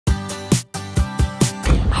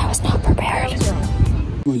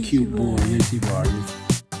What a cute boy. Yes, you are.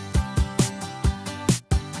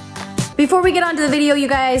 Before we get on to the video, you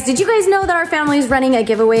guys, did you guys know that our family is running a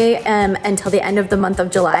giveaway until the end of the month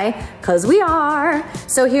of July? Because we are.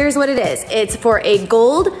 So here's what it is. It's for a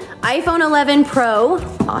gold iPhone 11 Pro.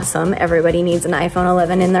 Awesome, everybody needs an iPhone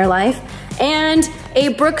 11 in their life. And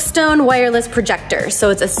a Brookstone wireless projector.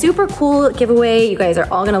 So it's a super cool giveaway. You guys are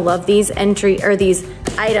all gonna love these these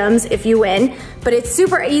items if you win. But it's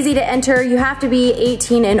super easy to enter. You have to be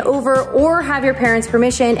 18 and over or have your parents'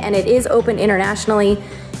 permission, and it is open internationally.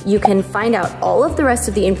 You can find out all of the rest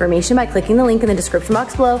of the information by clicking the link in the description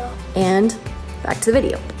box below. And back to the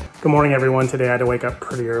video. Good morning, everyone. Today I had to wake up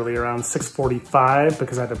pretty early, around 6:45,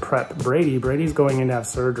 because I had to prep Brady. Brady's going in to have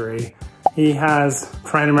surgery. He has,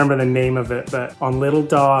 trying to remember the name of it, but on little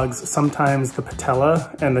dogs, sometimes the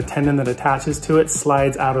patella and the tendon that attaches to it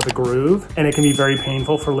slides out of the groove, and it can be very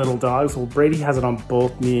painful for little dogs. Well, Brady has it on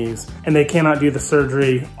both knees, and they cannot do the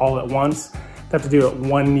surgery all at once. They have to do it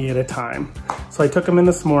one knee at a time. So I took him in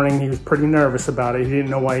this morning. He was pretty nervous about it. He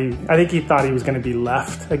didn't know why. I think he thought he was gonna be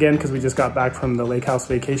left again because we just got back from the lake house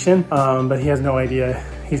vacation, but he has no idea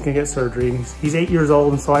he's gonna get surgery. He's 8 years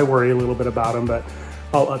old, and so I worry a little bit about him, but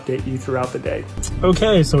I'll update you throughout the day.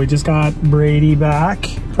 Okay, so we just got Brady back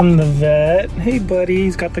from the vet. Hey buddy,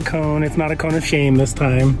 he's got the cone. It's not a cone of shame this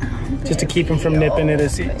time, just to keep him from nipping it.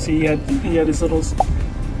 See, he had his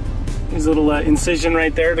little incision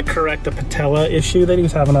right there to correct the patella issue that he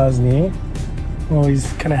was having on his knee. Oh,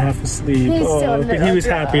 he's kind of half asleep. Oh, but he was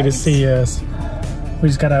happy to see us. We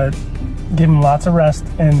just gotta give him lots of rest,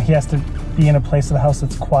 and he has to be in a place of the house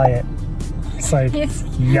that's quiet. It's like,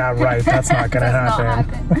 yeah, right, that's not gonna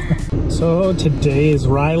happen. So today is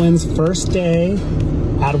Rylan's first day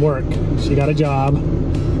at work. She got a job.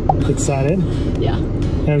 Excited? Yeah.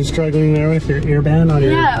 I'm struggling there with your earband on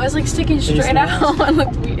your... Yeah, it was like sticking straight out. It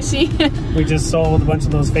looked weird. See? We just sold a bunch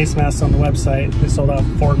of those face masks on the website. They sold out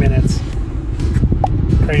in 4 minutes.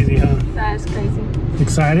 Crazy, huh? That is crazy.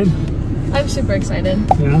 Excited? I'm super excited.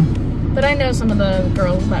 Yeah? But I know some of the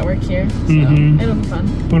girls that work here, so it'll be fun.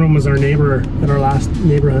 One of them was our neighbor in our last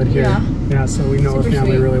neighborhood here. Yeah. Yeah, so we know Super our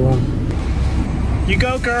family sweet. really well. You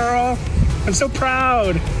go, girl. I'm so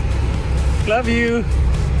proud. Love you.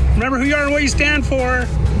 Remember who you are and what you stand for.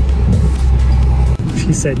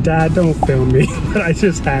 She said, Dad, don't film me, but I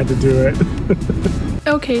just had to do it.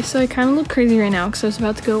 Okay, so I kind of look crazy right now because I was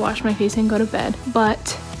about to go wash my face and go to bed,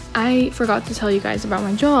 but I forgot to tell you guys about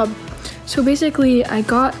my job. So basically, I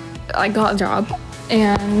got a job,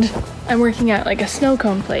 and I'm working at like a snow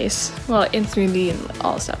cone place. Well, in 3D and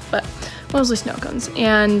all stuff, but mostly snow cones.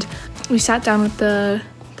 And we sat down with the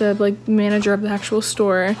like manager of the actual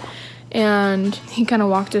store, and he kind of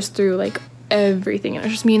walked us through like everything. And it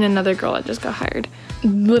was just me and another girl that just got hired.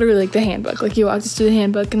 Literally like the handbook. Like he walked us through the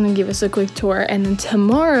handbook and then gave us a quick tour. And then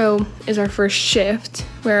tomorrow is our first shift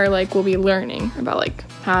where like we'll be learning about like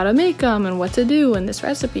how to make them and what to do in this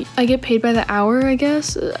recipe. I get paid by the hour, I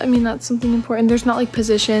guess. I mean, that's something important. There's not like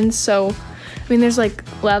positions. So, I mean, there's like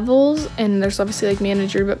levels and there's obviously like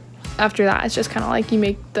manager, but after that, it's just kind of like you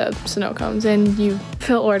make the snow cones and you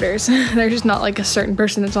fill orders. There's just not like a certain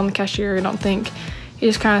person that's on the cashier, I don't think. You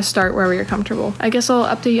just kind of start wherever you're comfortable. I guess I'll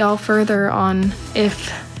update y'all further on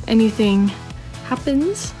if anything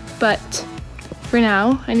happens, but for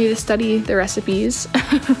now, I need to study the recipes.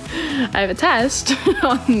 I have a test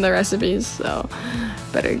on the recipes, so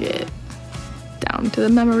better get down to the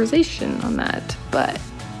memorization on that, but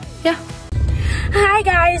yeah. Hi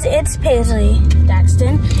guys, it's Paisley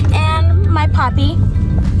Daxton and my puppy,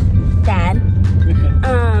 Dad.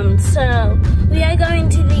 So we are going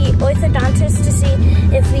to the orthodontist to see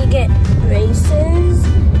if we get braces,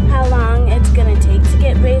 how long it's gonna take to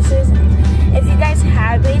get braces. If you guys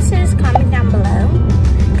have braces, comment down below,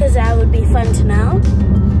 because that would be fun to know.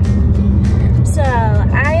 So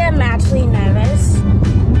I am actually nervous.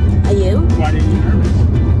 Are you? Why are you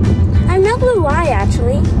nervous? I have no clue why,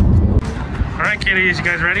 actually. All right, kitties, you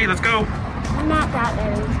guys ready? Let's go. I'm not that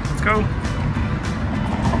nervous. Let's go.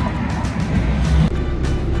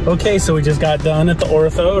 Okay, so we just got done at the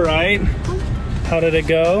ortho, right? How did it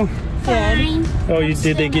go? Fine. Oh,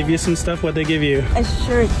 did they give you some stuff? What'd they give you? A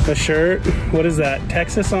shirt. A shirt? What is that?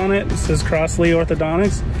 Texas on it? It says Crossley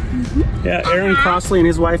Orthodontics? Yeah, Aaron Crossley and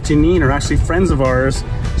his wife Janine are actually friends of ours.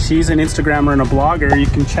 She's an Instagrammer and a blogger. You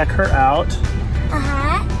can check her out.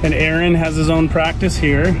 And Aaron has his own practice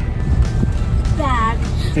here. Bag.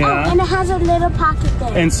 Yeah. Oh, and it has a little pocket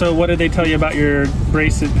there. And so what did they tell you about your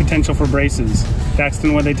braces, potential for braces?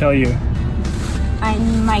 Daxton, what did they tell you? I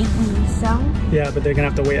might need some. Yeah, but they're gonna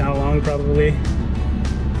have to wait how long, probably?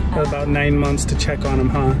 About 9 months to check on them,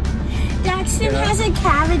 huh? Daxton has a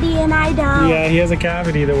cavity and I don't. Yeah, he has a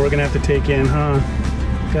cavity that we're gonna have to take in, huh?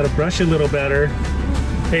 Gotta brush a little better.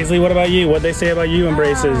 Paisley, what about you? What'd they say about you and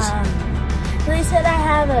braces? They said I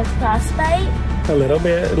have a frostbite. A little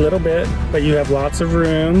bit, but you have lots of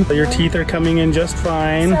room. Your teeth are coming in just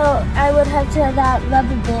fine. So I would have to have that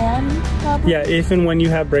rubber band probably? Yeah, if and when you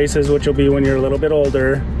have braces, which will be when you're a little bit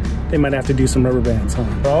older, they might have to do some rubber bands, huh?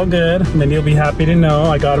 All good. Mindy will be happy to know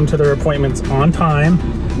I got them to their appointments on time.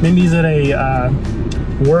 Mindy's at a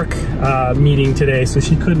work meeting today, so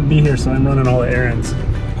she couldn't be here, so I'm running all the errands.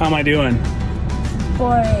 How am I doing?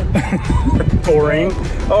 Boring. Boring?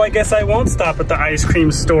 Oh, I guess I won't stop at the ice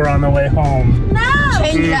cream store on the way home. No!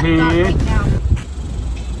 Change that topic now.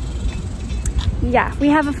 Yeah, we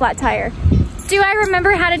have a flat tire. Do I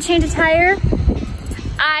remember how to change a tire?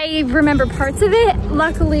 I remember parts of it.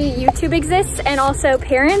 Luckily, YouTube exists and also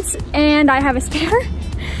parents, and I have a spare.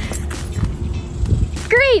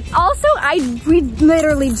 Great. Also, we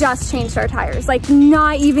literally just changed our tires. Like,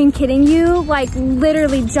 not even kidding you. Like,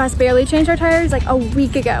 literally just barely changed our tires like a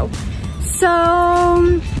week ago. So,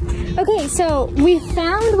 okay, so we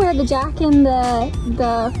found where the jack and the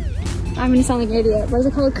I'm gonna sound like an idiot. What is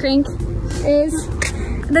it called? Crank is.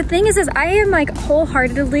 The thing is I am like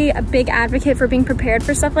wholeheartedly a big advocate for being prepared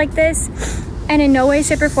for stuff like this. And in no way,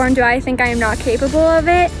 shape, or form do I think I am not capable of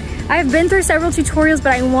it. I've been through several tutorials,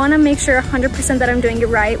 but I want to make sure 100% that I'm doing it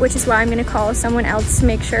right, which is why I'm going to call someone else to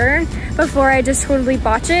make sure before I just totally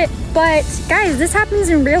botch it. But guys, this happens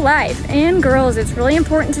in real life, and girls, it's really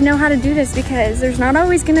important to know how to do this because there's not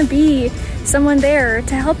always going to be someone there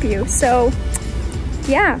to help you. So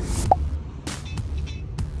yeah.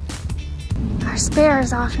 Our spare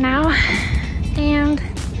is off now and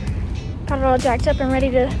got it all jacked up and ready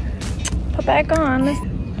to put back on.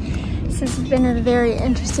 This has been a very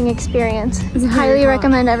interesting experience. I highly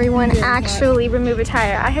recommend everyone actually remove a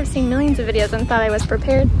tire. I have seen millions of videos and thought I was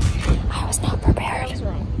prepared. I was not prepared.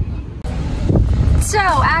 So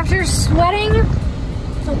after sweating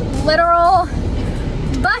literal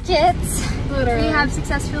buckets, we have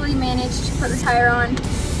successfully managed to put the tire on.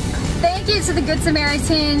 Thank you to the Good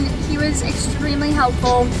Samaritan. He was extremely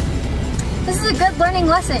helpful. This is a good learning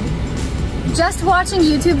lesson. Just watching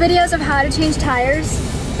YouTube videos of how to change tires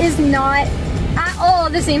is not at all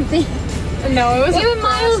the same thing. No, it was even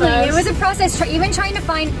mildly. It was a process. Even trying to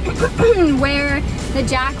find where the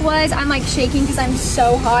jack was, I'm like shaking because I'm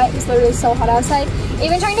so hot. It's literally so hot outside.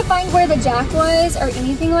 Even trying to find where the jack was or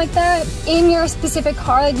anything like that in your specific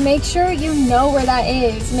car, like make sure you know where that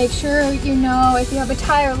is. Make sure you know if you have a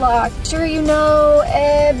tire lock. Make sure you know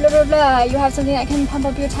blah blah blah. You have something that can pump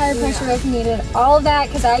up your tire pressure if you need it. All of that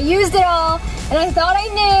because I used it all and I thought I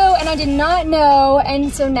knew and I did not know,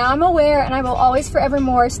 and so now I'm aware and I will always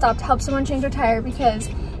forevermore stop to help someone change their tire because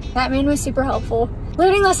that man was super helpful.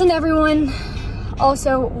 Learning lesson to everyone.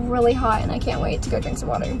 Also really hot and I can't wait to go drink some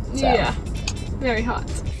water. So. Yeah, very hot.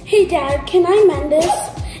 Hey Dad, can I mend this?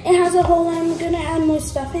 It has a hole. I'm gonna add more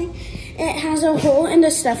stuffing. It has a hole and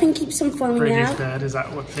the stuffing keeps them falling out. Brady's bed, is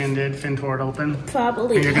that what Finn did? Finn tore it open?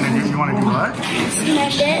 Probably. And you're gonna do, you wanna do what?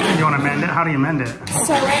 Mend it. You wanna mend it? How do you mend it?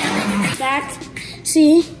 Sew it back.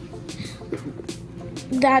 See?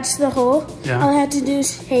 That's the hole. Yeah. All I have to do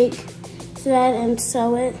is take thread and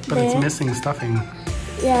sew it But there. it's missing stuffing.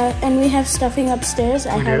 Yeah, and we have stuffing upstairs.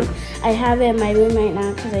 I have it in my room right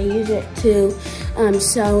now because I use it to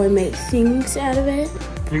sew and make things out of it.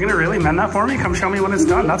 You're gonna really mend that for me? Come show me when it's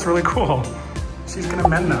done. That's really cool. She's gonna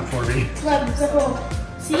mend that for me. Look, the hole.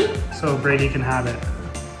 See? So Brady can have it.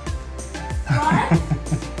 What?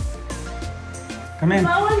 Come in.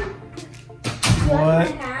 What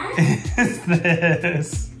hat? is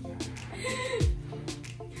this?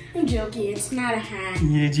 I'm joking, it's not a hat.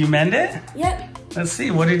 Did you mend it? Yep. Let's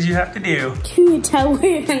see, what did you have to do? Can you tell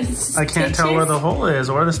where the stitches? I can't tell where the hole is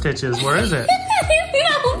or the stitches. Where is it?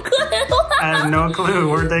 No clue. I have no clue.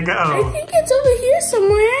 Where'd they I go? think it's over here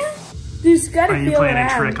somewhere. There's gotta Are be you playing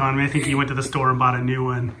around. a trick on me? I think you went to the store and bought a new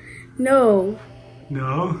one. No.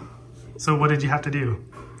 No? So what did you have to do?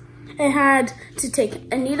 I had to take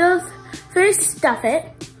a needle, first stuff it.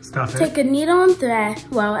 Stuff it. Take a needle and thread.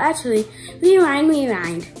 Well, actually,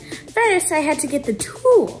 rewind. First, I had to get the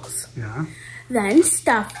tools. Yeah. Then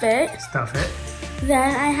stuff it. Stuff it.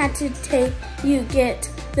 Then I had to get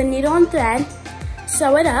the needle and thread,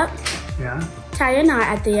 sew it up, Yeah. tie a knot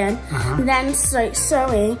at the end, then start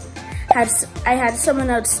sewing. I had someone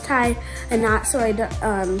else tie a knot so I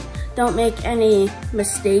don't make any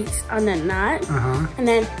mistakes on the knot, and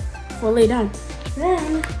then fully done.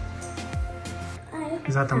 Then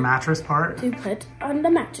Is that the mattress part? to put on the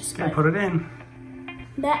mattress Okay, part. put it in.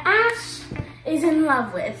 That Ash is in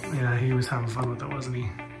love with. Yeah, he was having fun with it, wasn't he?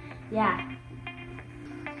 Yeah.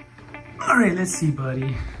 All right, let's see,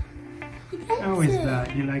 buddy. How is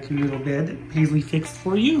that? You like your little bed that Paisley fixed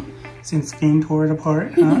for you since Finn tore it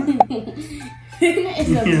apart, huh?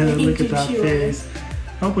 Yeah, look at that face.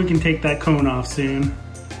 Hope we can take that cone off soon.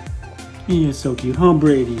 He is so cute, huh,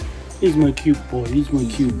 Brady? He's my cute boy. He's my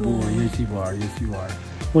cute boy. Yes, you are. Yes, you are.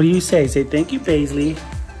 What do you say? Say thank you, Paisley.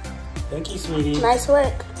 Thank you, sweetie. Nice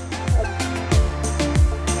work.